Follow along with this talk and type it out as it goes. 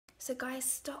So guys,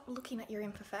 stop looking at your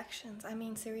imperfections. I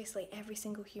mean, seriously, every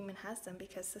single human has them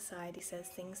because society says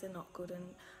things are not good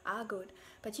and are good.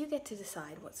 But you get to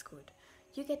decide what's good.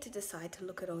 You get to decide to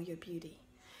look at all your beauty.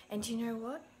 And you know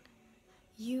what?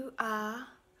 You are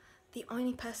the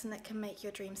only person that can make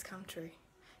your dreams come true.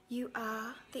 You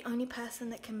are the only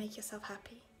person that can make yourself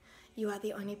happy. You are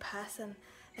the only person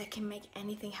that can make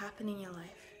anything happen in your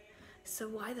life. So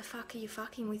why the fuck are you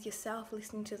fucking with yourself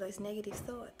listening to those negative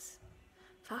thoughts?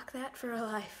 Fuck that for a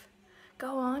life.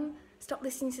 Go on, stop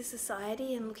listening to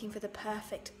society and looking for the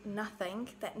perfect nothing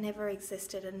that never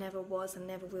existed and never was and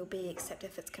never will be except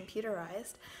if it's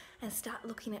computerized, and start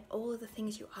looking at all of the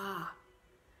things you are.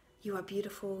 You are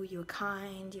beautiful, you are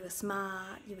kind, you are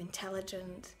smart, you are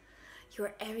intelligent. You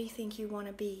are everything you want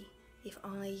to be if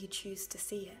only you choose to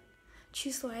see it.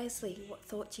 Choose wisely what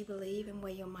thoughts you believe and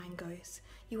where your mind goes.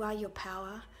 You are your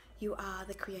power. You are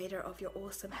the creator of your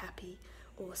awesome, happy,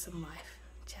 awesome life.